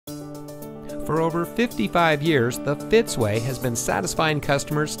For over 55 years, the Fitzway has been satisfying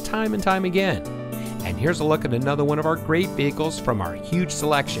customers time and time again. And here's a look at another one of our great vehicles from our huge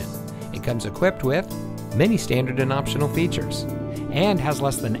selection. It comes equipped with many standard and optional features and has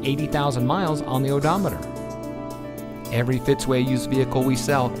less than 80,000 miles on the odometer. Every Fitzway used vehicle we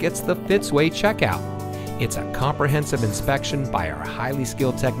sell gets the Fitzway checkout. It's a comprehensive inspection by our highly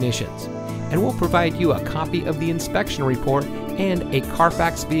skilled technicians, and we'll provide you a copy of the inspection report and a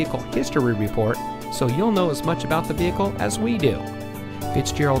Carfax vehicle history report so you'll know as much about the vehicle as we do.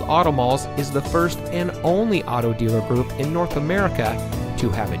 Fitzgerald Auto Malls is the first and only auto dealer group in North America to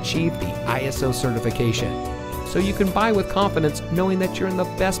have achieved the ISO certification, so you can buy with confidence knowing that you're in the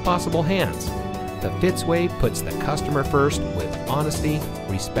best possible hands. The Fitzway puts the customer first with honesty,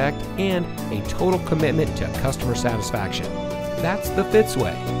 respect, and a total commitment to customer satisfaction. That's the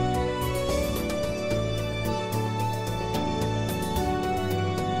Fitzway.